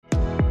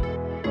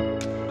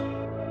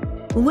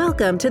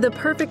Welcome to the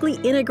Perfectly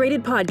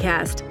Integrated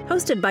Podcast,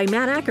 hosted by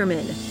Matt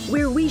Ackerman,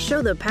 where we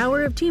show the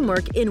power of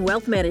teamwork in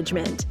wealth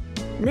management.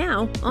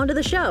 Now, onto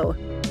the show.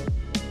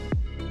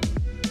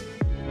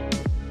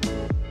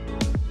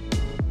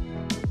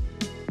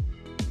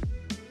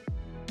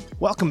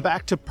 Welcome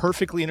back to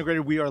Perfectly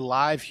Integrated. We are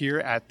live here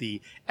at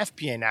the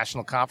FPA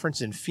National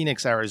Conference in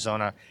Phoenix,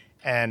 Arizona,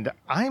 and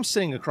I am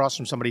sitting across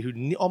from somebody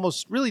who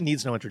almost really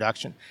needs no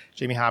introduction,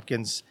 Jamie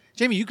Hopkins.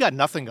 Jamie, you got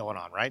nothing going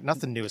on, right?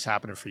 Nothing new is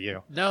happening for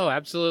you. No,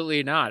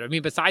 absolutely not. I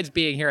mean, besides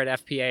being here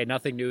at FPA,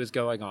 nothing new is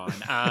going on.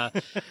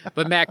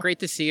 But Matt, great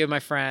to see you, my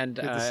friend.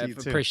 I've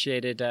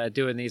appreciated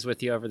doing these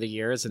with you over the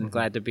years and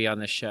glad to be on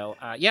this show.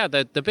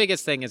 The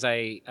biggest thing is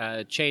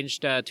I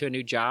changed to a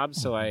new job.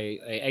 So I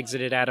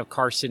exited out of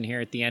Carson here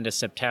at the end of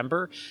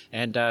September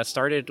and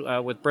started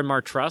with Bryn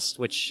Mawr Trust,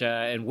 which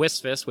in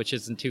Wisvis, which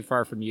isn't too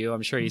far from you.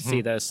 I'm sure you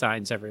see those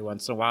signs every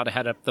once in a while to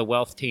head up the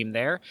wealth team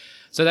there.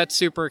 So that's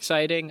super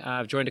exciting.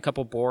 I've joined a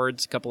couple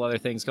boards, a couple other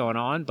things going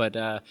on, but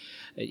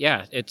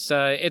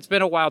it's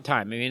been a wild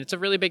time. I mean, it's a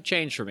really big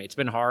change for me. It's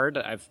been hard.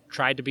 I've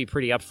tried to be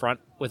pretty upfront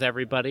with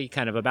everybody,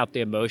 kind of about the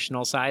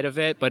emotional side of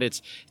it, but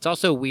it's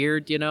also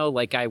weird, you know,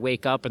 like I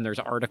wake up and there's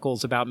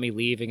articles about me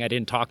leaving. I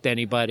didn't talk to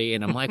anybody,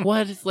 and I'm like,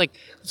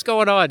 what's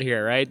going on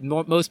here, right?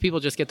 Most people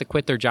just get to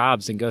quit their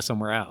jobs and go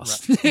somewhere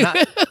else.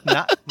 Right.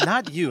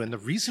 Not you. And the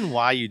reason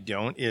why you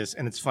don't is,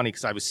 and it's funny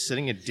because I was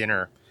sitting at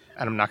dinner,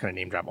 and I'm not going to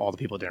name drop all the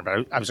people at dinner,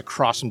 but I was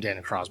across from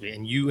Dan Crosby,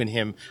 and you and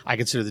him, I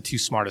consider the two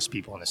smartest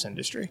people in this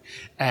industry.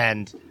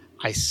 And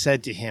I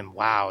said to him,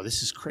 wow,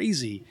 this is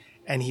crazy.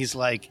 And we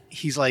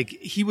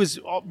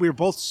were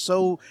both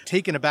so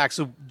taken aback.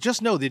 So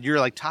just know that you're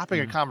like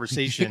topic of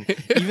conversation,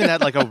 even at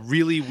like a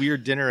really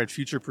weird dinner at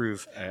Future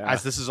Proof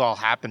as this is all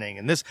happening.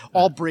 And this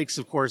all breaks,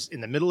 of course,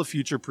 in the middle of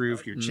Future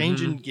Proof. You're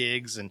changing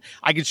gigs. And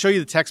I could show you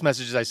the text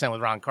messages I sent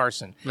with Ron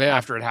Carson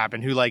after it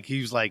happened,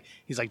 he's like,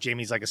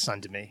 Jamie's like a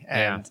son to me.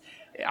 And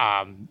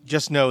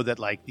just know that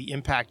like the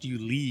impact you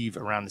leave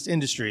around this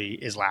industry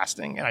is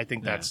lasting. And I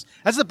think that's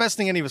the best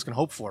thing any of us can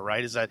hope for,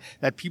 right? Is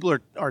that people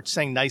are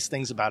saying nice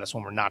things about us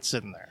when we're not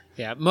sitting there.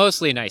 Yeah,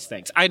 mostly nice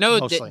things. I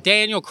know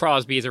Daniel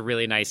Crosby is a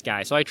really nice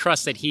guy, so I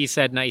trust that he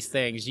said nice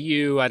things.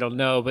 I don't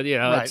know, but you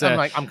know, right.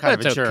 I'm kind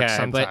of a jerk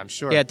sometimes,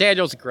 sure. Yeah,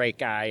 Daniel's a great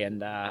guy,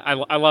 and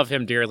I love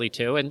him dearly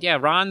too. And yeah,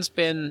 Ron's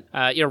been,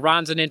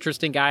 Ron's an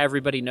interesting guy.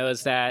 Everybody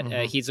knows that.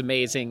 He's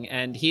amazing,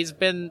 and he's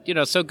been,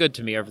 so good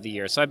to me over the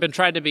years. So I've been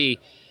trying to be,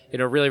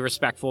 really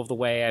respectful of the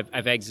way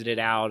I've exited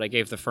out. I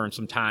gave the firm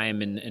some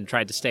time and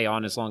tried to stay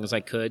on as long as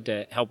I could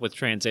to help with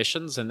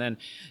transitions. And then,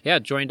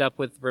 joined up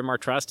with Bryn Mawr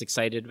Trust.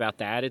 Excited about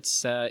that.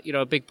 It's, a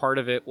big part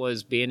of it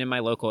was being in my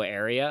local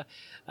area.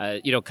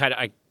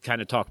 I kind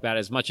of talk about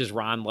it, as much as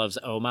Ron loves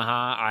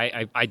Omaha,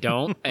 I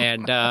don't.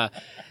 And,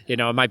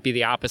 it might be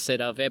the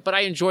opposite of it. But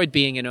I enjoyed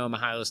being in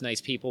Omaha. Those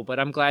nice people. But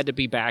I'm glad to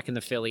be back in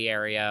the Philly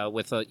area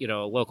with a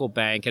local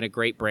bank and a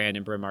great brand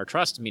in Bryn Mawr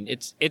Trust. I mean,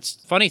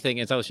 it's funny thing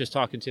is I was just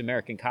talking to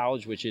American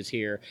College, which is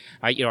here.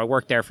 I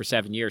worked there for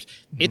 7 years.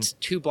 It's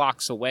 2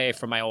 blocks away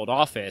from my old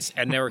office.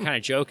 And they were kind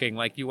of joking,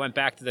 like, you went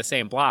back to the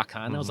same block,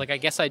 huh? And I was like, I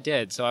guess I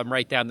did. So I'm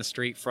right down the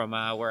street from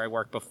where I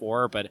worked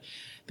before. But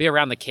be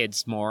around the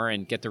kids more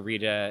and get to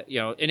read an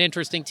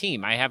interesting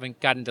team. I haven't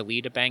gotten to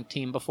lead a bank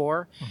team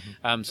before.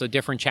 So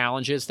different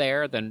challenges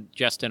there than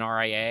just an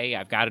RIA.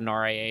 I've got an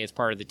RIA as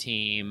part of the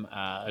team,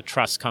 a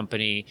trust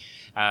company,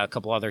 a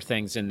couple other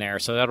things in there.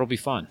 So that'll be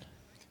fun.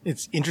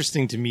 It's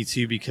interesting to me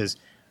too, because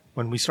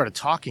when we started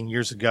talking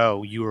years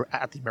ago, you were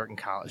at the American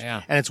College.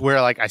 Yeah. And it's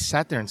where like I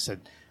sat there and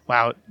said,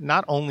 wow,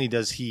 not only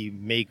does he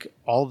make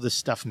all of this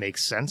stuff make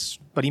sense,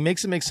 but he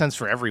makes it make sense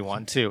for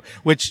everyone too,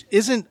 which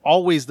isn't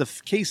always the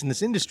case in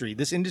this industry.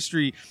 This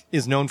industry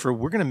is known for,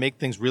 we're going to make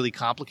things really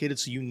complicated,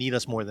 so you need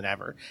us more than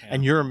ever. Yeah.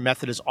 And your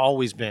method has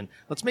always been,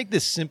 let's make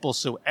this simple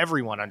so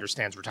everyone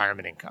understands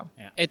retirement income.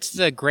 Yeah. It's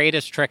the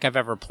greatest trick I've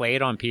ever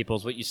played on people,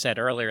 is what you said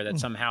earlier, that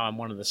somehow I'm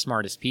one of the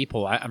smartest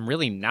people. I'm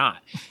really not.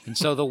 And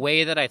so the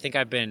way that I think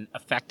I've been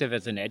effective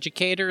as an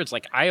educator, it's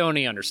like I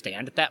only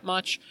understand it that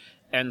much.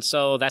 And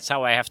so that's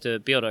how I have to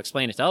be able to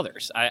explain it to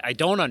others. I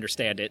don't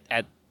understand it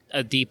at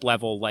a deep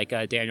level like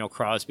a Daniel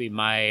Crosby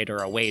might, or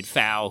a Wade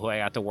Fowl, who I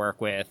got to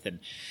work with. And,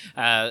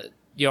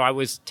 I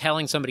was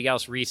telling somebody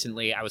else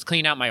recently, I was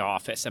cleaning out my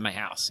office at my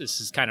house.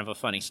 This is kind of a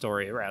funny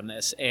story around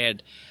this.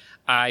 And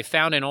I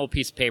found an old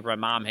piece of paper my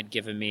mom had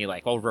given me,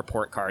 like old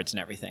report cards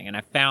and everything. And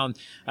I found,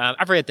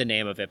 I forget the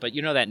name of it, but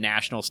that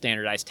national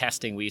standardized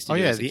testing we used to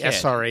do as a kid.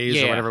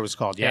 SRAs or whatever it was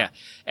called. Yeah.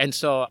 And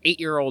so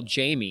 8-year-old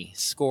Jamie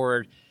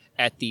scored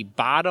at the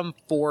bottom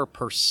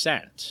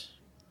 4%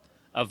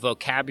 of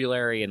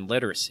vocabulary and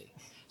literacy.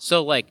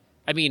 So,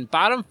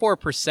 bottom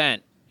 4%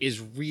 is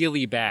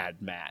really bad,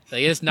 Matt.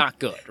 It's not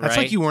good, right? That's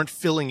like you weren't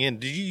filling in.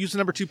 Did you use the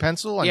number 2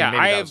 pencil? I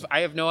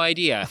have no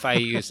idea if I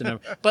used the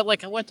number.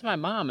 But, I went to my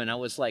mom and I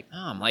was like,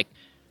 Mom,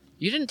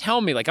 you didn't tell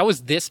me, like, I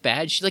was this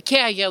bad. She's like,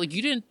 yeah, like,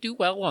 you didn't do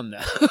well on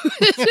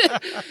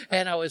that.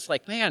 And I was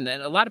like, man,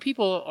 and a lot of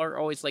people are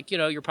always like,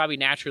 you're probably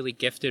naturally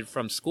gifted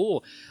from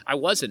school. I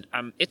wasn't.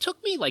 It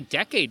took me like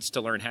decades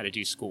to learn how to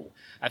do school.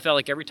 I felt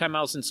like every time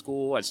I was in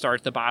school, I'd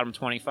start at the bottom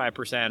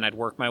 25%. I'd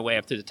work my way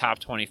up to the top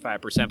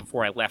 25%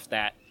 before I left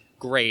that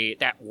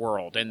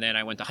world. And then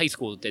I went to high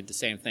school, did the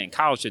same thing.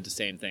 College did the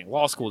same thing.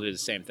 Law school did the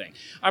same thing.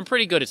 I'm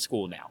pretty good at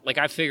school now. Like,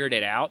 I figured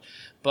it out.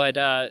 But,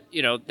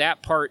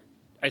 that part,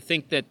 I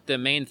think that the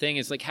main thing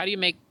is, like, how do you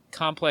make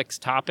complex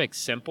topics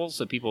simple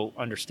so people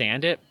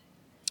understand it?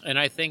 And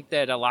I think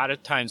that a lot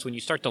of times when you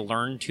start to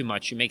learn too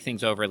much, you make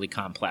things overly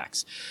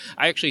complex.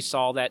 I actually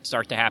saw that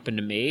start to happen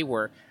to me,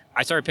 where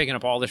I started picking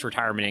up all this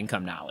retirement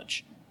income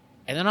knowledge.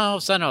 And then all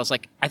of a sudden I was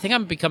like, I think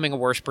I'm becoming a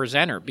worse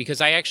presenter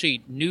because I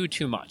actually knew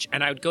too much.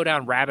 And I would go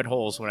down rabbit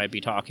holes when I'd be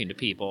talking to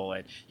people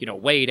and,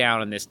 way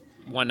down in this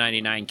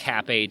 199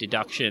 cap A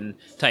deduction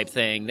type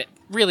thing that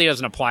really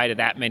doesn't apply to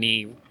that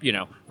many,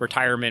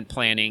 retirement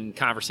planning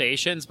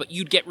conversations, but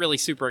you'd get really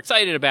super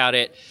excited about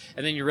it.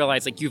 And then you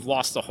realize, like, you've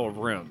lost the whole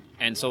room.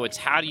 And so it's,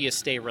 how do you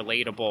stay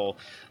relatable,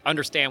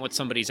 understand what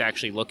somebody's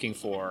actually looking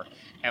for?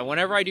 And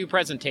whenever I do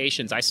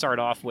presentations, I start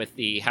off with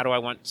how do I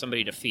want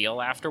somebody to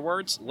feel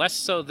afterwards, less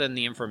so than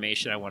the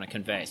information I want to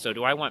convey. So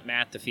do I want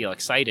Matt to feel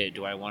excited?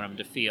 Do I want him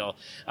to feel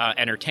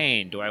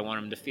entertained? Do I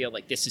want him to feel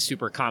like this is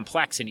super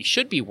complex and he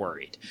should be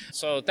worried?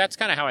 So that's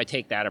kind of how I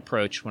take that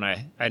approach when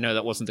I know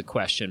that wasn't the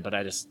question, but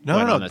I just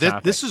went on the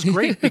topic. This is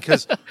great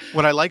because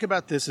what I like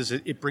about this is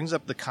it brings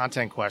up the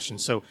content question.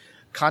 So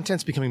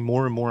content's becoming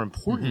more and more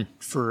important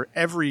for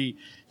every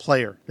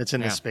player that's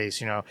in this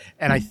space,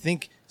 and I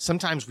think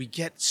sometimes we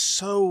get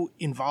so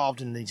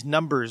involved in these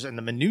numbers and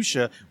the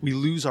minutia, we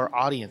lose our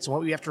audience. And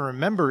what we have to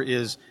remember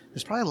is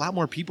there's probably a lot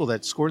more people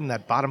that scored in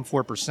that bottom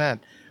 4%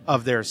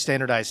 of their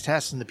standardized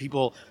tests than the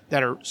people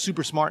that are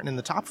super smart and in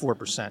the top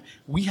 4%.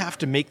 We have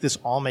to make this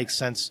all make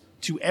sense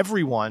to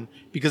everyone,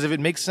 because if it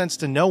makes sense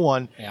to no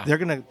one,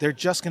 they're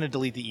just gonna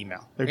delete the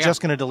email. They're just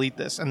gonna delete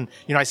this. And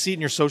I see it in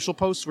your social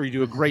posts where you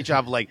do a great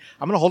job of, like,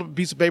 I'm gonna hold up a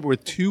piece of paper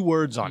with 2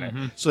 words on it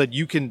so that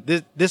you can.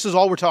 This is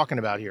all we're talking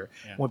about here.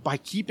 Well, by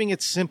keeping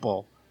it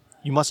simple,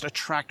 you must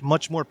attract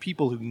much more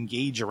people who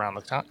engage around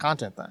the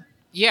content then.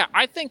 Yeah,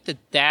 I think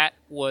that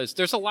was,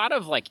 there's a lot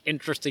of, like,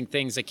 interesting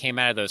things that came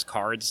out of those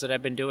cards that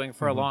I've been doing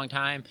for a long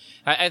time.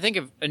 I think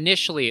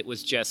initially it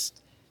was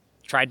just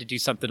tried to do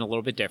something a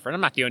little bit different.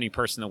 I'm not the only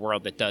person in the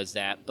world that does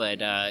that,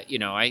 but, I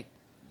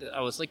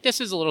was like,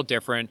 this is a little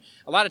different.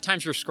 A lot of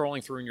times you're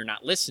scrolling through and you're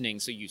not listening,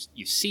 so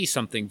you see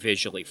something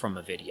visually from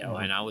a video.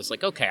 And I was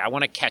like, okay, I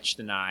want to catch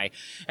the eye.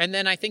 And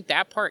then I think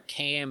that part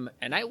came,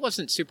 and I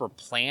wasn't super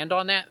planned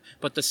on that,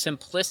 but the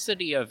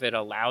simplicity of it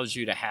allows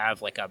you to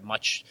have, like, a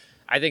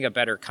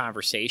better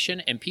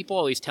conversation. And people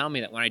always tell me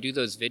that when I do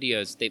those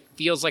videos, it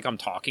feels like I'm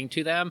talking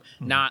to them,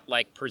 not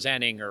like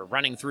presenting or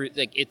running through.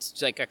 Like,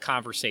 it's like a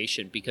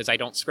conversation because I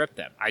don't script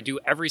them. I do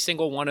every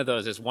single one of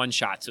those as one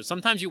shot. So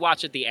sometimes you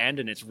watch at the end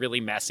and it's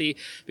really messy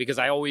because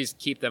I always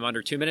keep them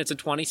under 2 minutes and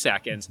 20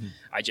 seconds.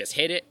 I just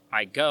hit it,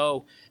 I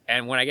go.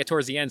 And when I get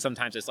towards the end,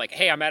 sometimes it's like,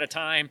 hey, I'm out of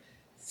time.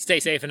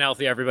 Stay safe and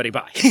healthy, everybody.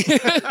 Bye.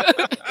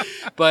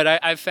 But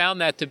I've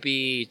found that to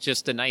be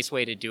just a nice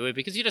way to do it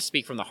because you just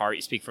speak from the heart,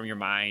 you speak from your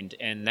mind,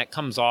 and that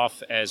comes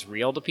off as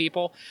real to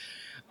people.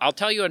 I'll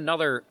tell you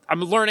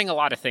I'm learning a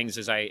lot of things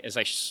as I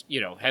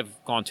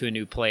have gone to a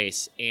new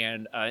place.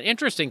 And an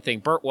interesting thing,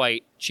 Burt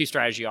White, Chief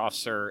Strategy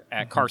Officer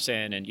at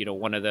Carson and,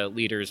 one of the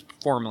leaders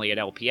formerly at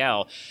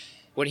LPL,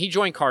 when he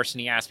joined Carson,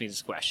 he asked me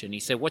this question.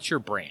 He said, what's your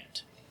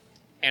brand?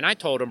 And I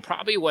told him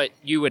probably what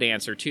you would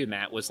answer too,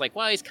 Matt, was like,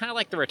 well, he's kind of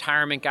like the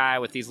retirement guy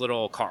with these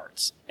little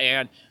cards.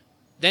 And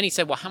then he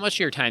said, well, how much of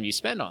your time do you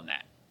spend on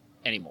that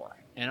anymore?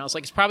 And I was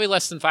like, it's probably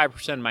less than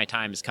 5% of my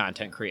time is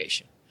content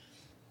creation.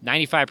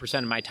 95%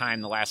 of my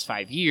time the last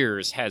 5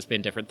 years has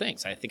been different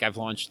things. I think I've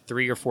launched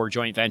 3 or 4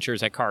 joint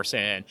ventures at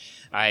Carson.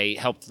 I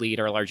helped lead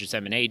our largest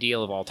M&A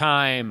deal of all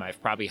time.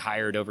 I've probably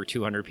hired over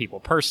 200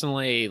 people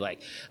personally.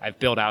 Like, I've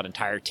built out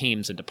entire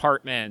teams and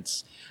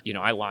departments.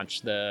 I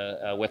launched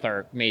with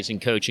our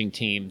amazing coaching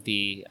team,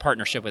 the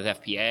partnership with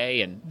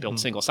FPA and built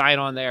single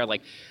sign-on there.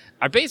 Like,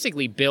 I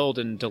basically build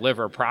and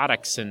deliver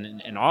products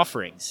and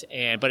offerings.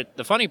 But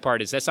the funny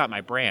part is that's not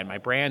my brand. My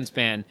brand's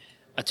been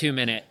a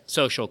 2-minute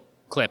social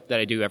clip that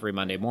I do every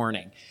Monday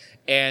morning.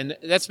 And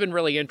that's been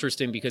really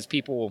interesting because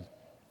people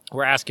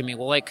were asking me,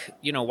 well,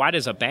 why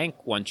does a bank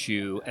want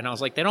you? And I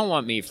was like, they don't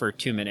want me for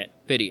 2-minute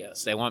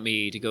videos. They want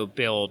me to go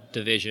build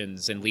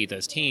divisions and lead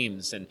those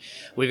teams. And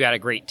we've got a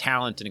great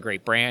talent and a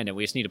great brand, and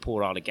we just need to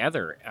pull it all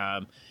together.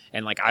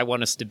 And I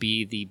want us to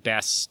be the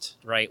best,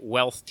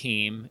 wealth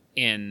team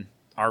in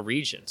our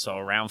region. So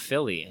around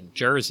Philly and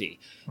Jersey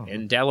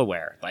and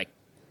Delaware,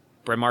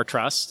 Bryn Mawr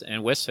Trust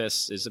and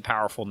WSFS is a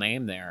powerful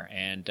name there.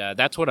 And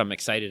that's what I'm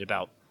excited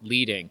about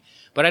leading.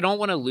 But I don't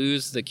want to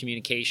lose the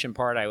communication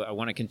part. I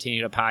want to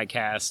continue to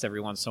podcast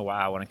every once in a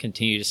while. I want to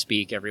continue to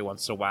speak every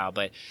once in a while.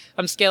 But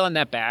I'm scaling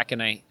that back.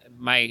 And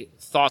my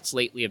thoughts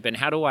lately have been,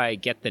 how do I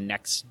get the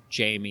next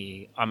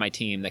Jamie on my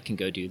team that can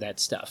go do that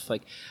stuff?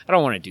 Like, I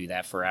don't want to do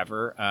that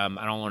forever. I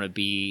don't want to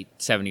be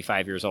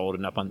 75 years old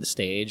and up on the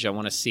stage. I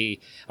want to see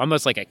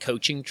almost like a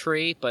coaching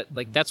tree, but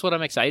like, that's what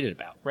I'm excited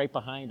about. Right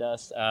behind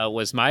us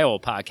was my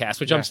old podcast,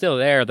 which I'm still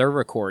there. They're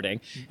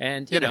recording.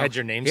 And, you know, had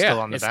your name still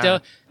on the back.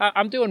 Still,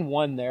 I'm doing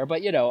one there,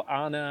 but, you know,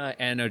 Anna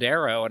and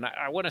Odero, and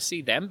I want to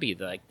see them be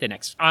the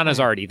next. Anna's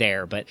already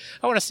there, but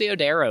I want to see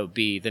Odero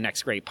be the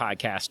next great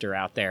podcaster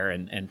out there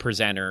and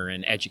presenter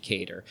and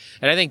educator.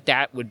 And I think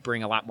that would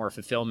bring a lot more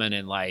fulfillment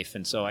in life.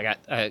 And so I got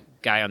a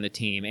guy on the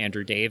team,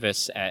 Andrew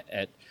Davis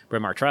at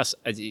Bryn Mawr Trust.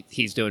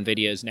 He's doing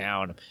videos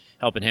now, and I'm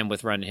helping him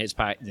with running his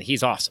pod.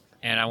 He's awesome.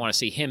 And I want to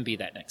see him be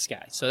that next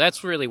guy. So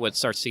that's really what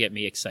starts to get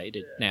me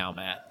excited now,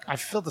 Matt. I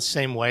feel the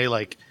same way,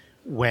 like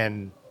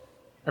when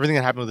everything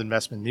that happened with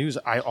investment news,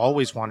 I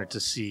always wanted to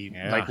see,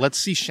 like, let's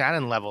see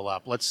Shannon level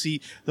up. Let's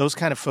see those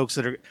kind of folks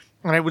that are,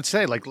 and I would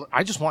say, like,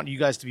 I just want you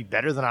guys to be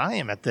better than I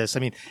am at this. I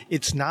mean,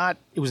 it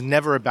was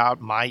never about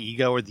my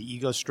ego or the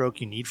ego stroke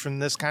you need from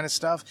this kind of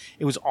stuff.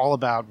 It was all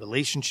about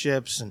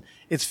relationships. And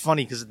it's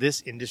funny because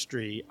this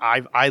industry,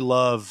 I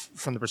love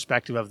from the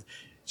perspective of,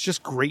 it's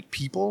just great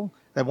people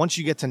that once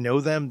you get to know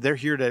them, they're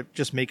here to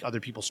just make other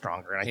people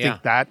stronger. And I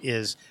think that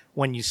is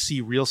when you see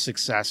real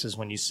success, is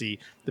when you see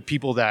the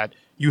people that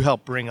you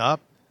help bring up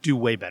do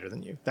way better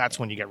than you. That's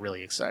when you get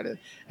really excited.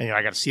 And, you know,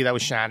 I got to see that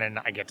with Shannon.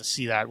 I get to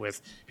see that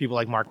with people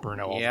like Mark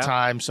Bruno all the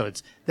time. So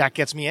that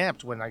gets me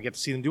amped when I get to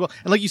see them do well.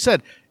 And like you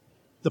said,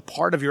 the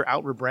part of your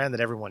outward brand that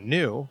everyone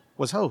knew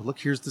was, oh, look,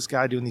 here's this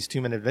guy doing these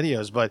 2-minute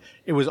videos. But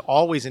it was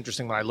always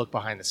interesting when I look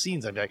behind the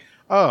scenes. I'd be like,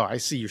 oh, I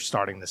see you're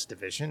starting this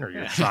division, or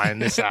you're trying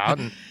this out.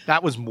 And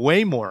that was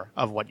way more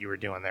of what you were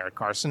doing there at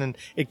Carson. And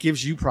it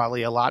gives you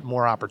probably a lot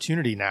more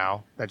opportunity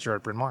now that you're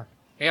at Bryn Mawr.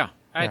 Yeah.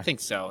 I think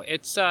so.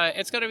 It's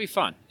going to be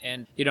fun.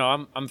 And, you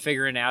know, I'm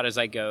figuring out as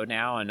I go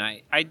now. And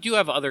I do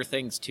have other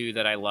things, too,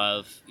 that I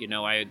love. You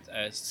know, I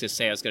just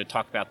say I was going to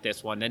talk about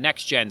this one. The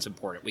next gen's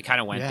important. We kind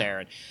of went there.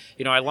 And,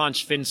 you know, I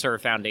launched FinServe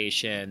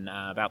Foundation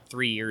about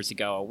 3 years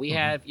ago. We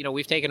have, you know,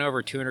 we've taken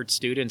over 200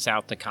 students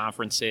out to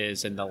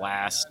conferences in the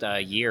last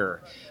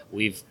year.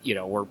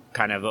 We're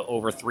kind of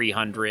over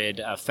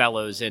 300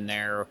 fellows in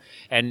there.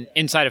 And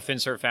inside of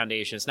FinServe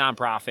Foundation, it's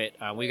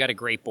nonprofit. We've got a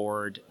great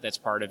board that's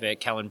part of it.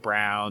 Kellen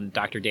Brown,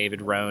 Dr.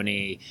 David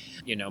Roney,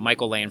 you know,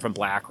 Michael Lane from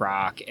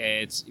BlackRock.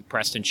 It's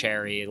Preston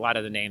Cherry, a lot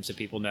of the names that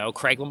people know.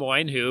 Craig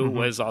Lemoyne, who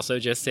was also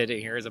just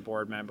sitting here as a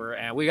board member.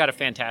 And we got a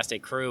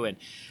fantastic crew. And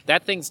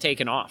that thing's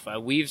taken off.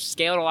 We've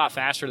scaled a lot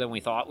faster than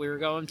we thought we were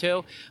going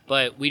to.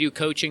 But we do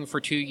coaching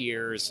for 2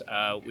 years.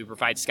 We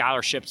provide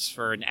scholarships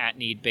for an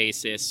at-need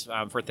basis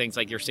for things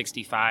like your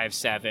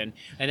 65-7,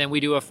 and then we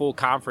do a full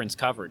conference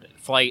covered,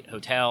 flight,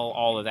 hotel,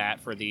 all of that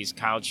for these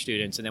college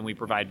students, and then we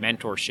provide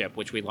mentorship,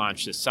 which we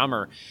launched this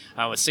summer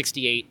with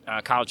 68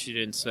 college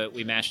students that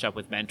we matched up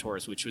with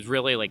mentors, which was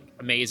really like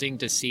amazing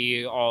to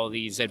see all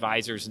these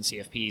advisors and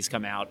CFPs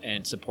come out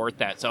and support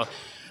that. So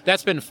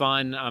that's been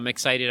fun. I'm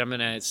excited. I'm going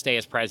to stay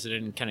as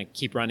president and kind of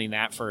keep running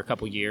that for a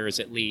couple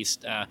years at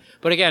least.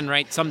 But again,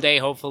 right, someday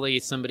hopefully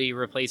somebody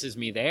replaces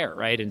me there,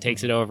 right, and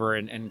takes it over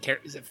and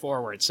carries it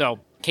forward. So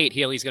Kate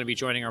Healy's going to be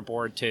joining our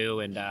board too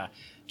in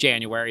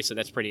January, so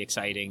that's pretty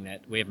exciting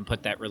that we haven't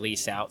put that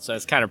release out. So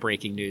it's kind of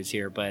breaking news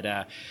here,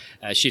 but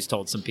she's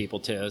told some people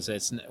too. So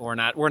we're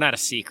not a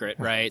secret,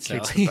 right? So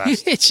Kate's the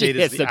best. Kate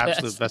is the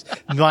absolute best.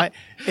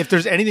 If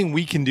there's anything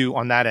we can do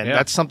on that end,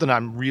 that's something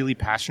I'm really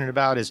passionate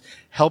about, is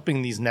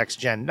helping these next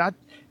gen, not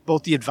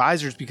both the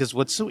advisors, because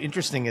what's so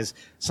interesting is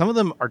some of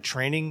them are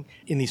training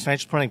in these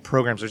financial planning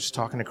programs. I was just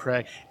talking to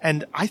Craig,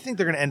 and I think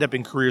they're going to end up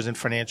in careers in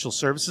financial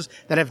services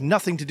that have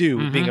nothing to do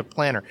with being a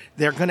planner.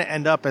 They're going to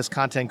end up as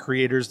content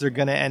creators. They're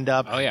going to end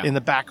up in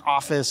the back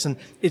office. And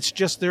it's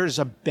just, there's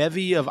a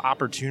bevy of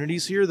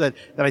opportunities here that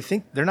I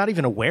think they're not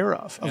even aware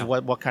of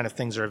what kind of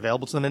things are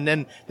available to them. And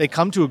then they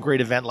come to a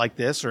great event like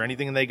this or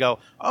anything, and they go,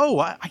 oh,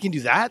 I can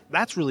do that.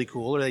 That's really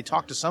cool. Or they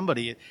talk to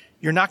somebody.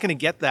 You're not going to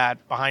get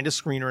that behind a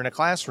screen or in a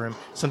classroom.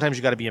 Sometimes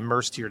you got to be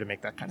immersed here to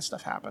make that kind of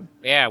stuff happen.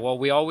 Yeah, well,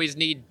 we always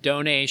need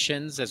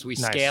donations as we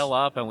scale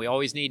up, and we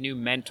always need new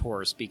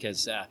mentors,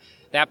 because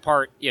that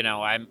part, you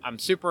know, I'm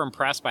super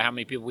impressed by how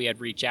many people we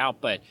had reach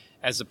out, but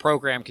as the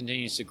program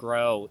continues to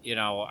grow, you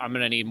know, I'm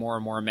going to need more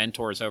and more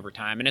mentors over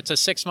time. And it's a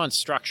 6-month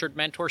structured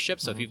mentorship.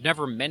 So if you've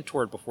never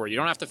mentored before, you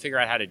don't have to figure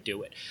out how to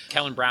do it.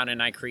 Kellen Brown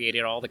and I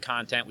created all the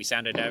content. We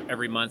send it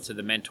every month to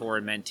the mentor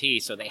and mentee,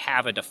 so they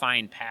have a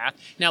defined path.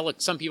 Now,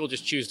 look, some people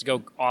just choose to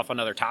go off on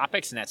other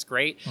topics, and that's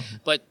great.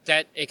 But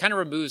that it kind of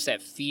removes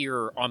that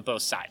fear on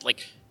both sides.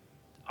 Like,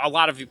 a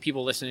lot of you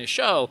people listening to the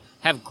show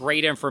have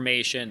great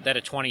information that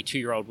a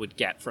 22-year-old would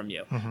get from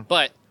you.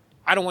 But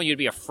I don't want you to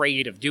be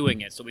afraid of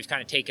doing it. So we've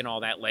kind of taken all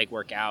that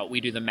legwork out.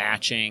 We do the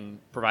matching,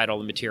 provide all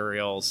the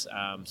materials.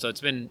 So it's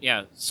been,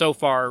 so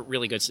far,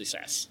 really good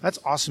success. That's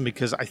awesome,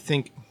 because I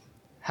think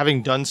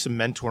having done some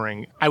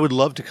mentoring, I would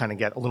love to kind of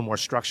get a little more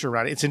structure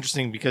around it. It's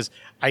interesting because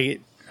I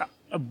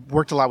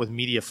worked a lot with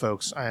media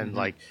folks, and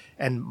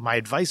and my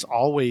advice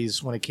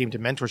always when it came to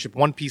mentorship,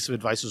 one piece of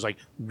advice was like,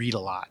 read a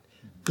lot.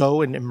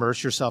 go and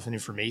immerse yourself in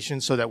information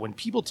so that when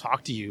people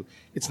talk to you,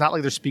 it's not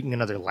like they're speaking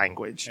another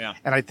language. Yeah.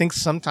 And I think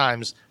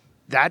sometimes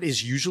that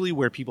is usually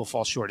where people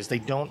fall short, is they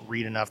don't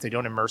read enough, they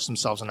don't immerse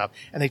themselves enough,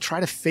 and they try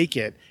to fake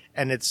it.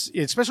 And it's,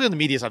 especially on the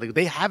media side,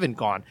 they haven't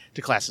gone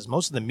to classes.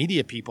 Most of the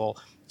media people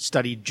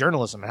studied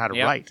journalism and how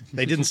to write.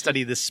 They didn't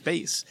study this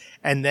space.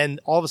 And then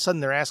all of a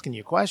sudden they're asking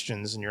you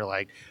questions and you're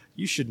like,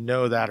 you should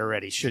know that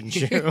already, shouldn't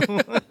you?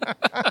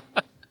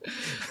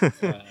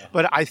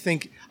 But I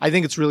think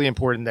it's really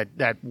important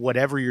that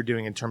whatever you're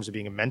doing in terms of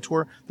being a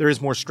mentor, there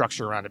is more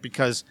structure around it,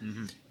 because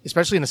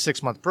especially in a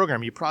 6-month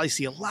program, you probably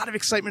see a lot of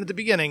excitement at the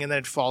beginning and then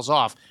it falls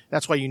off.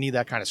 That's why you need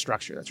that kind of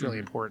structure. That's really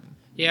important.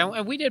 Yeah,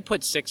 and we did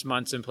put 6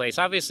 months in place.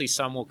 Obviously,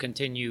 some will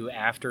continue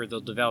after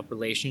they'll develop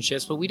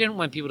relationships, but we didn't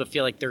want people to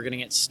feel like they're going to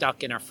get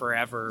stuck in a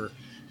forever.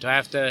 Do I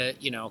have to,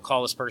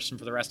 call this person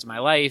for the rest of my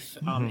life?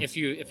 If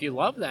you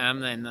love them,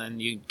 then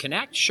you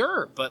connect,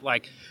 sure. But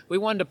we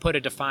wanted to put a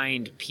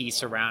defined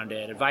piece around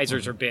it.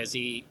 Advisors are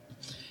busy.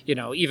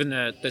 Even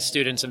the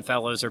students and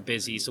fellows are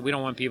busy. So we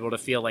don't want people to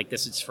feel like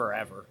this is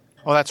forever.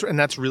 Oh,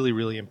 that's really,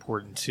 really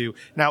important too.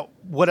 Now,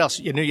 what else?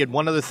 You had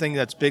one other thing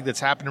that's big that's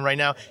happening right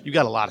now. You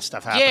got a lot of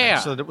stuff happening. Yeah.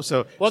 So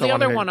the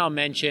other one I'll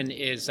mention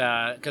is,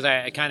 because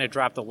I kind of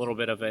dropped a little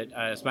bit of it,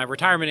 is my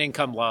retirement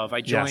income love. I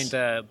joined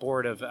the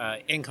board of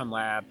Income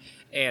Lab,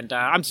 and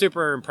I'm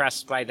super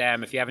impressed by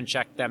them. If you haven't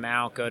checked them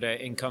out, go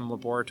to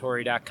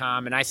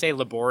incomelaboratory.com. And I say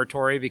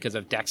laboratory because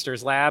of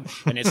Dexter's lab,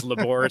 and it's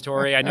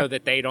laboratory. I know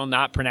that they do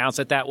not pronounce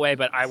it that way,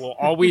 but I will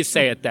always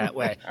say it that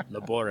way,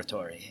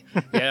 laboratory.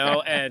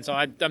 And so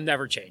I'm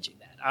never changing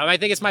that. I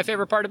think it's my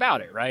favorite part about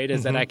it, right,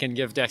 is that I can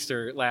give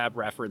Dexter Lab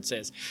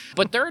references.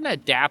 But they're an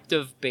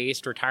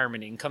adaptive-based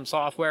retirement income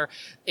software.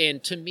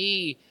 And to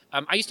me,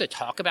 I used to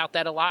talk about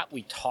that a lot.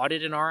 We taught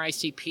it in our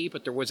ICP,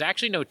 but there was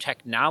actually no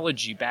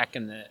technology back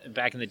in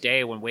the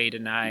day when Wade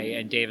and I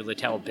and David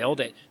Littell built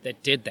it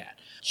that did that.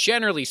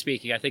 Generally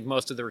speaking, I think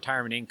most of the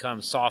retirement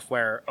income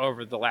software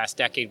over the last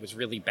decade was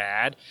really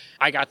bad.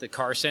 I got the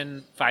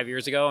Carson 5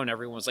 years ago, and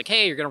everyone was like,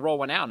 "Hey, you're going to roll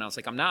one out." And I was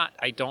like, "I'm not.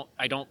 I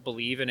don't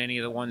believe in any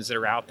of the ones that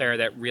are out there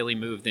that really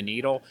move the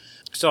needle."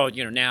 So,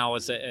 now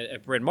as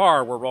at Bryn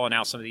Mawr, we're rolling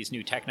out some of these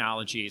new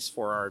technologies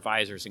for our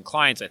advisors and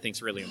clients. I think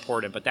is really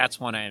important, but that's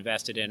one I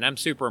invested in. I'm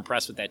super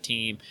impressed with that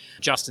team.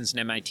 Justin's an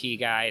MIT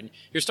guy, and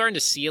you're starting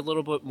to see a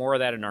little bit more of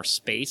that in our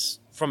space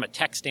from a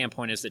tech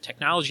standpoint. Is the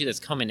technology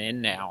that's coming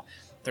in now?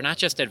 They're not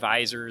just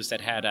advisors that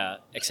had a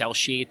Excel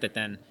sheet that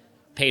then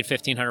paid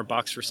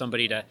 $1,500 for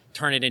somebody to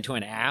turn it into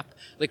an app.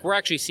 We're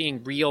actually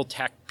seeing real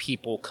tech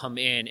people come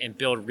in and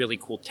build really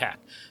cool tech.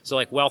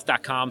 So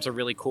wealth.com's a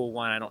really cool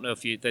one. I don't know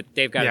if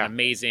they've got an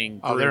amazing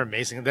group. Oh, they're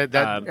amazing.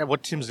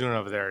 What Tim's doing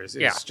over there is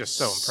just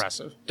so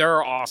impressive.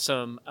 They're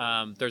awesome.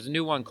 There's a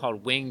new one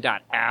called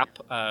Wing.app,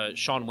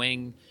 Sean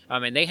Wing.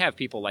 And they have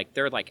people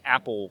they're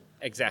Apple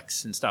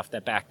execs and stuff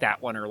that back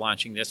that one are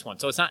launching this one.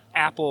 So it's not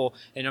Apple,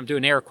 and I'm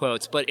doing air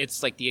quotes, but it's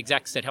the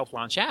execs that helped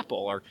launch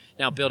Apple are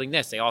now building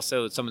this. They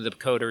also, some of the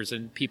coders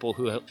and people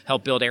who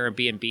helped build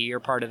Airbnb are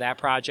part of that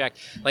project.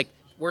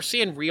 We're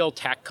seeing real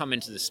tech come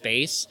into the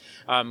space,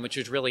 which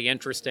is really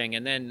interesting.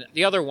 And then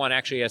the other one,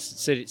 actually, I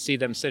see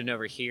them sitting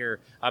over here,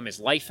 is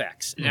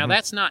LifeX. Now,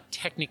 that's not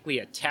technically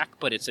a tech,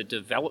 but it's a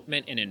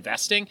development in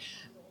investing.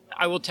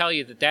 I will tell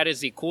you that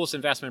is the coolest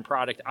investment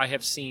product I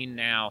have seen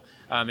now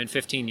in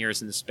 15 years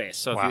in the space.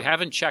 So if you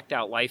haven't checked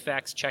out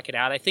LifeX, check it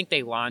out. I think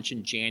they launch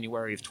in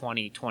January of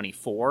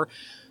 2024.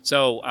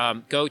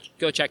 So go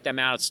check them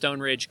out. It's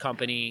Stone Ridge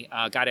company,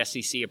 got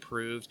SEC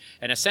approved.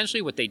 And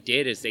essentially what they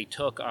did is they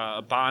took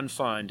a bond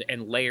fund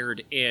and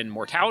layered in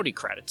mortality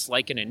credits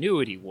like an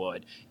annuity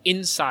would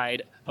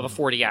inside of a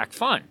 40 Act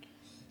fund.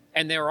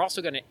 And they're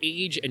also going to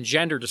age and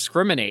gender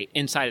discriminate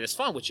inside of this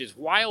fund, which is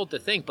wild to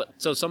think. But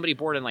so somebody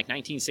born in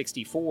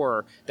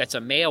 1964 that's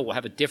a male will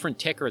have a different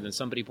ticker than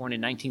somebody born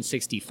in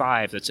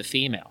 1965 that's a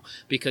female,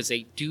 because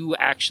they do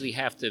actually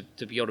have to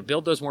be able to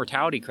build those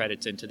mortality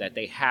credits into that.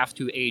 They have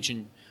to age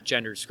and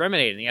gender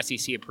discriminate, and the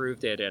SEC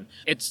approved it, and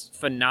it's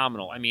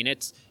phenomenal. I mean,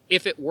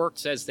 if it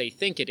works as they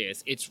think it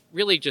is, it's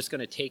really just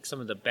going to take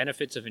some of the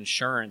benefits of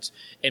insurance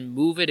and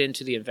move it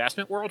into the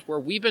investment world, where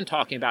we've been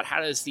talking about how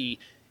does the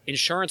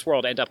insurance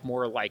world end up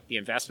more like the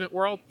investment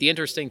world. The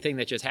interesting thing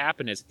that just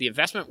happened is the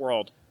investment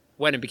world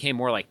went and became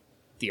more like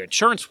the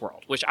insurance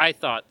world, which I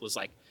thought was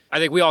I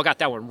think we all got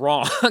that one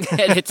wrong.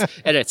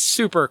 and it's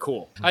super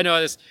cool. I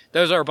know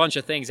those are a bunch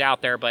of things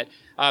out there, but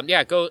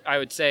I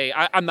would say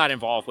I'm not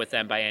involved with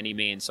them by any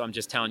means. So I'm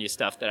just telling you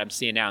stuff that I'm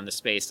seeing out in the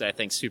space that I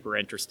think is super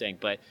interesting,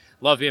 but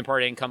love being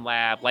part of Income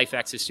Lab.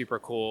 LifeX is super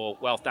cool.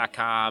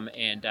 Wealth.com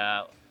and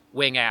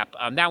Wing app.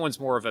 That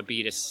one's more of a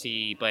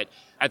B2C, but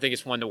I think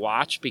it's one to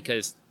watch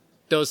because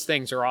those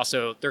things are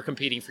also, they're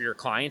competing for your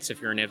clients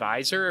if you're an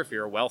advisor, if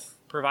you're a wealth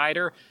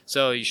provider.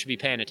 So you should be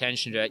paying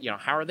attention to,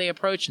 how are they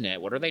approaching it?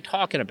 What are they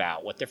talking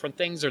about? What different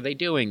things are they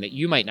doing that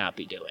you might not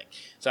be doing?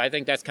 So I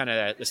think that's kind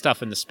of the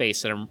stuff in the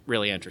space that I'm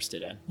really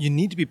interested in. You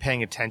need to be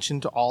paying attention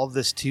to all of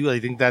this too. I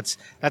think that's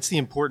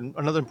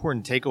another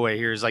important takeaway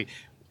here is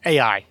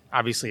AI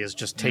obviously is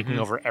just taking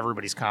over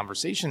everybody's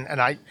conversation.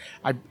 And I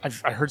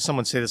heard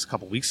someone say this a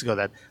couple weeks ago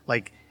that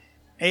like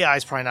AI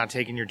is probably not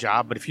taking your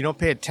job, but if you don't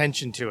pay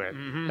attention to it,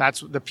 that's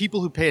the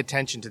people who pay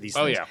attention to these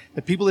things.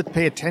 The people that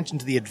pay attention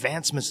to the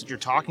advancements that you're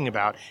talking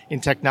about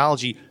in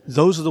technology,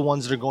 those are the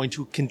ones that are going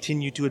to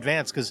continue to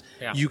advance because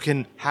you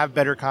can have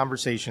better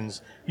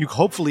conversations. You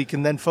hopefully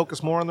can then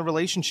focus more on the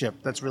relationship.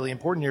 That's really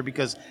important here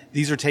because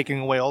these are taking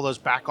away all those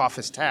back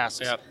office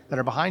tasks that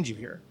are behind you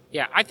here.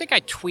 Yeah, I think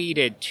I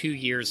tweeted 2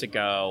 years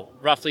ago,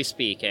 roughly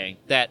speaking,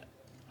 that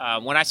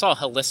when I saw a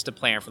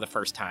Holistiplan for the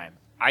first time,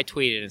 I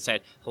tweeted and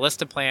said,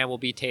 Holistiplan will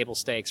be table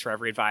stakes for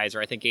every advisor.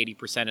 I think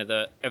 80% of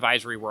the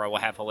advisory world will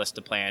have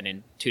Holistiplan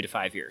in 2 to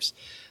 5 years.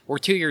 We're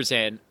 2 years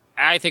in.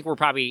 I think we're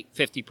probably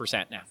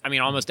 50% now. I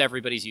mean, almost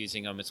everybody's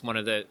using them. It's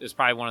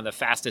probably one of the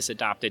fastest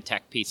adopted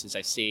tech pieces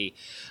I see.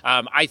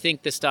 I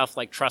think the stuff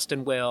like Trust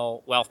and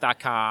Will,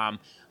 Wealth.com,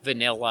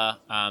 Vanilla,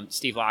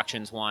 Steve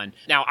Lockshin's one.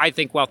 Now, I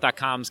think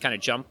Wealth.com's kind of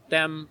jumped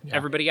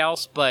everybody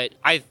else, but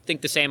I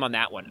think the same on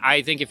that one.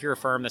 I think if you're a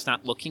firm that's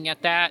not looking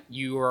at that,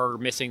 you are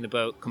missing the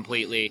boat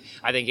completely.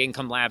 I think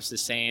Income Lab's the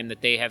same,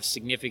 that they have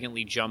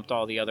significantly jumped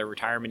all the other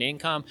retirement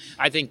income.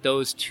 I think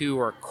those two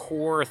are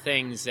core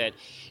things that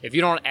if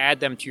you don't add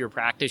them to your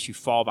practice, you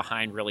fall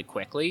behind really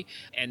quickly.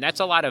 And that's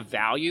a lot of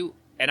value.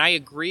 And I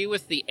agree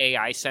with the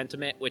AI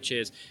sentiment, which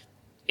is,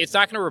 it's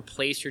not going to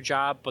replace your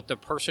job, but the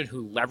person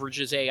who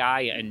leverages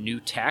AI and new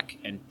tech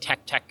and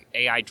tech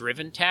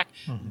AI-driven tech,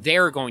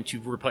 they're going to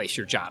replace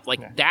your job.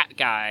 Like that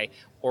guy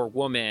or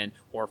woman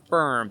or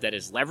firm that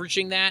is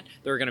leveraging that,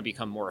 they're going to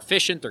become more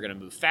efficient, they're going to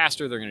move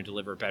faster, they're going to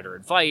deliver better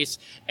advice,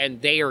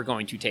 and they are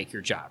going to take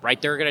your job, right?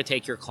 They're going to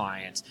take your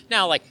clients.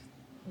 Now, like,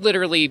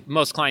 literally,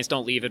 most clients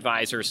don't leave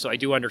advisors, so I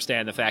do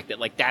understand the fact that,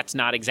 like, that's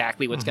not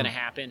exactly what's going to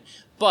happen,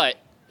 but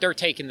they're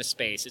taking the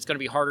space. It's going to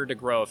be harder to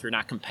grow if you're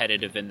not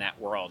competitive in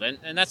that world.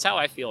 And that's how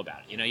I feel about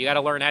it. You know, you got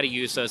to learn how to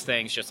use those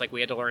things, just like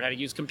we had to learn how to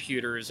use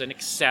computers and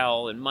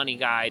Excel and Money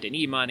Guide and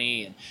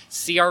eMoney and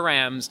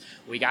CRMs.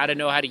 We got to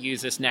know how to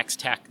use this next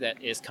tech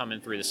that is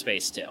coming through the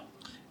space too.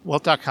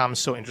 Wealth.com is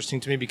so interesting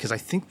to me because I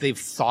think they've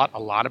thought a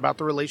lot about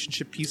the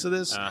relationship piece of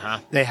this.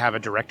 They have a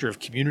director of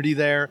community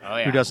there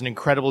who does an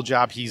incredible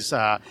job. He's,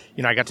 I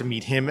got to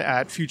meet him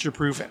at Future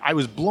Proof. I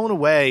was blown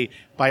away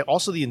by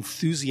also the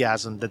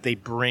enthusiasm that they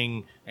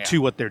bring to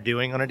what they're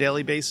doing on a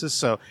daily basis.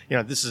 So,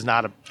 this is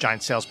not a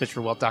giant sales pitch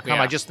for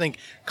Wealth.com. I just think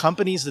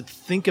companies that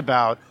think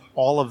about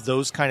all of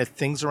those kind of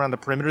things around the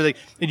perimeter,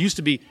 it used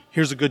to be,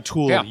 here's a good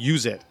tool,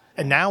 use it.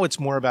 And now it's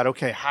more about,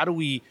 okay, how do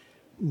we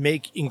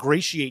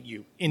ingratiate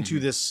you into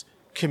this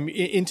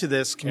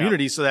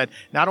community so that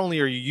not only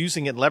are you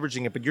using it and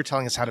leveraging it, but you're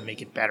telling us how to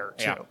make it better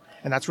too.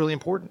 And that's really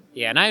important.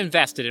 Yeah, and I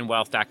invested in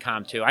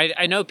Wealth.com too.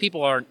 I know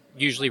people aren't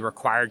usually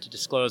required to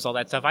disclose all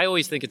that stuff. I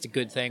always think it's a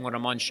good thing when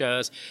I'm on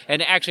shows.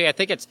 And actually, I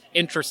think it's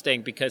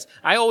interesting because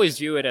I always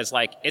view it as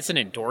like, it's an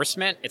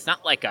endorsement. It's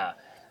not like I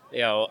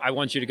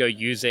want you to go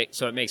use it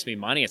so it makes me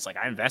money. It's like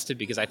I invested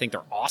because I think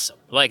they're awesome.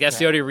 Like that's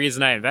the only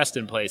reason I invest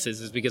in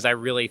places is because I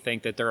really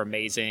think that they're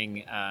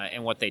amazing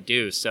in what they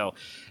do. So,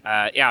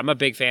 I'm a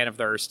big fan of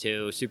theirs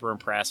too. Super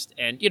impressed.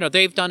 And,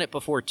 they've done it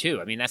before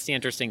too. I mean, that's the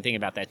interesting thing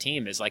about that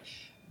team is like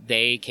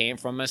they came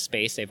from a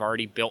space. They've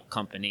already built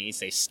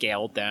companies. They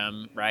scaled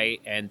them, right?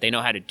 And they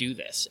know how to do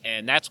this.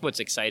 And that's what's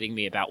exciting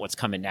me about what's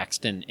coming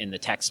next in the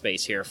tech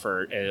space here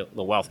for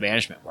the wealth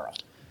management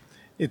world.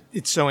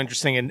 It's so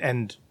interesting,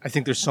 and I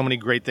think there's so many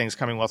great things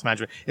coming in wealth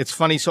management. It's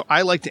funny, so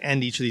I like to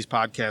end each of these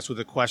podcasts with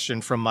a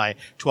question from my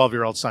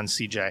 12-year-old son,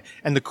 CJ.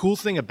 And the cool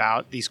thing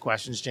about these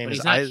questions, James,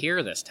 he's not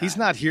here this time. He's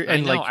not here.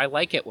 I know, I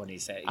like it when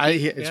he's here.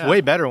 It's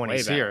way better when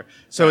he's here.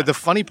 So the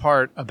funny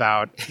part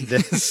about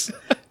this...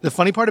 The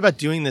funny part about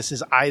doing this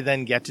is I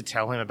then get to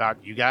tell him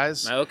about you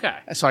guys. Okay.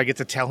 So I get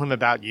to tell him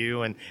about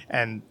you,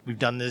 and we've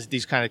done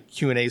these kind of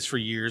Q&As for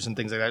years and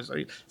things like that. So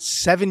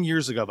 7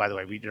 years ago, by the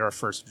way, we did our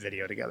first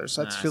video together.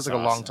 So that feels like a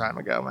long time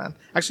ago, man.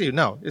 Actually,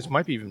 no, it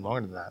might be even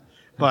longer than that.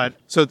 But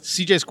so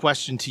CJ's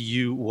question to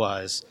you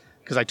was,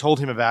 because I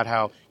told him about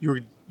how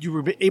you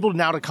were able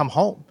now to come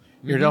home.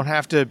 You don't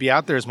have to be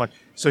out there as much.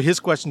 So his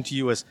question to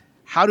you was,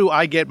 how do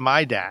I get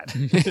my dad?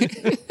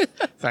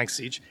 Thanks,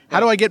 Siege. How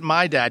do I get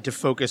my dad to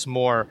focus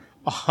more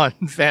on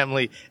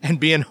family and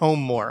being home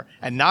more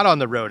and not on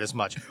the road as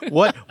much?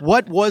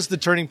 What was the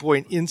turning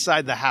point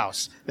inside the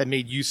house that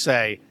made you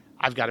say,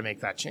 I've got to make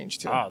that change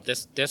too? Oh,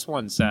 this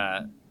one's,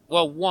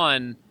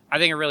 one, I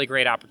think a really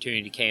great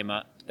opportunity came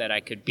up that I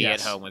could be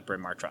at home with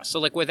Bryn Mawr Trust. So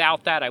like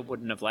without that, I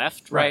wouldn't have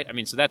left, right? I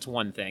mean, so that's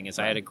one thing is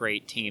I had a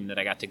great team that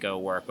I got to go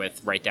work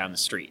with right down the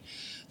street.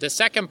 The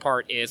second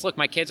part is, look,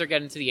 my kids are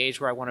getting to the age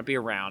where I want to be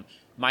around.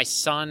 My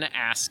son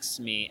asks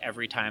me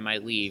every time I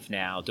leave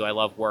now, do I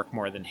love work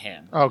more than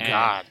him? Oh, and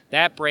God.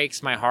 that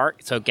breaks my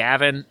heart. So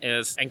Gavin's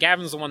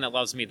the one that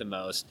loves me the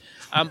most.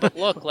 But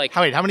look, like...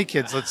 How many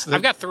kids?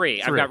 I've got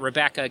three. I've got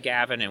Rebecca,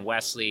 Gavin, and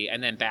Wesley,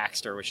 and then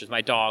Baxter, which is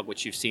my dog,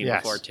 which you've seen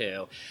before,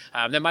 too.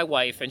 Then my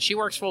wife, and she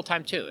works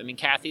full-time, too. I mean,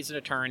 Kathy's an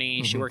attorney.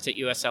 Mm-hmm. She works at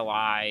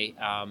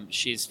USLI.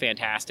 She's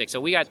fantastic. So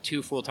we got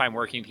 2 full-time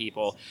working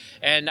people.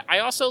 And I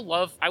also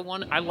love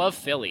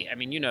Philly. I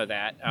mean, you know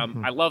that.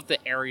 I love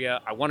the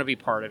area. I want to be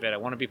part of it. I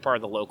want to be part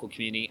of the local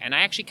community. And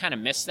I actually kind of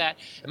miss that.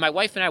 And my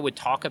wife and I would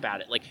talk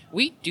about it. Like,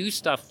 we do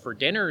stuff for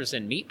dinners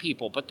and meet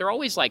people, but they're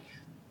always like,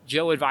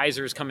 Joe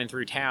advisors coming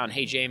through town.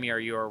 Hey, Jamie, are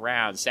you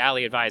around?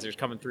 Sally advisors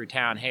coming through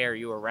town. Hey, are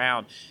you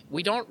around?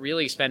 We don't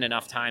really spend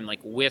enough time like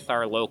with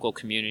our local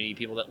community,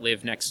 people that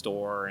live next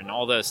door and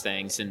all those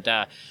things. And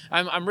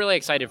I'm really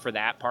excited for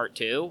that part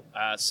too.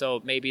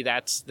 So maybe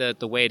that's the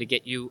way to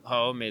get you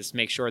home is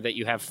make sure that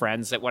you have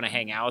friends that want to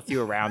hang out with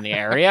you around the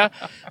area.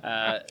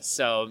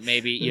 So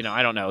maybe,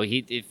 I don't know,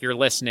 if you're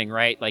listening,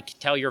 right? Like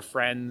tell your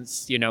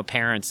friends,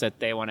 parents that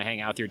they want to hang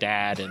out with your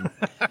dad and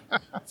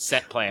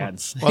set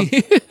plans. Well,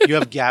 you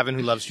have Gavin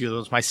who loves you the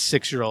most. My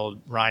 6-year-old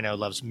Rhino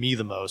loves me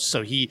the most.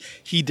 So he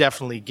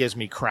definitely gives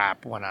me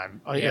crap when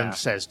and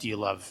says, do you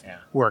love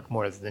work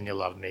more than you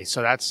love me?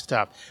 So that's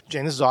tough.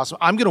 Jane, this is awesome.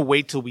 I'm going to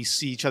wait till we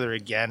see each other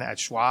again at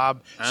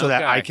Schwab so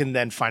that I can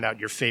then find out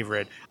your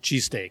favorite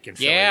cheesesteak in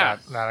Philly. That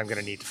I'm going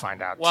to need to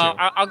find out, well, too.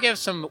 I'll give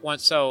some one.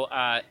 So,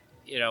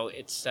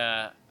 it's,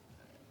 I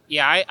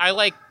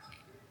like,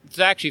 it's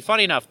actually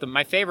funny enough,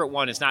 my favorite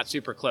one is not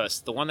super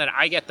close. The one that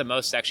I get the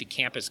most is actually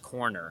Campus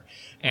Corner,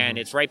 and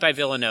it's right by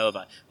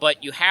Villanova.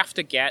 But you have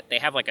to they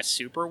have like a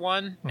super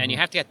one, and you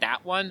have to get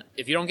that one.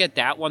 If you don't get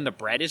that one, the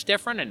bread is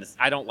different, and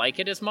I don't like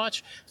it as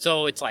much.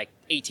 So it's like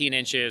 18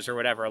 inches or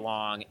whatever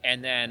long.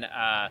 And then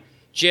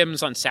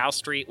Jim's on South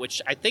Street,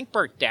 which I think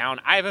burnt down.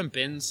 I haven't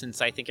been since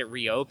I think it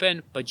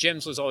reopened, but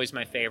Jim's was always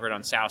my favorite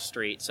on South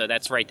Street. So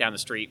that's right down the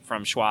street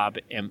from Schwab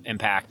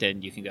Impact,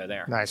 and you can go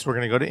there. Nice. We're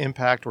going to go to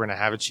Impact. We're going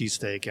to have a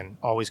cheesesteak, and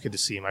always good to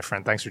see you, my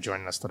friend. Thanks for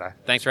joining us today.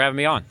 Thanks for having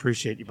me on.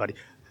 Appreciate you, buddy.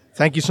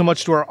 Thank you so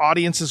much to our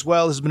audience as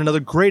well. This has been another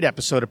great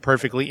episode of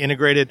Perfectly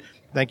Integrated.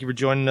 Thank you for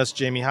joining us,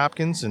 Jamie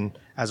Hopkins. And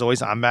as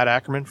always, I'm Matt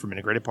Ackerman from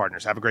Integrated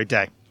Partners. Have a great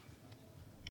day.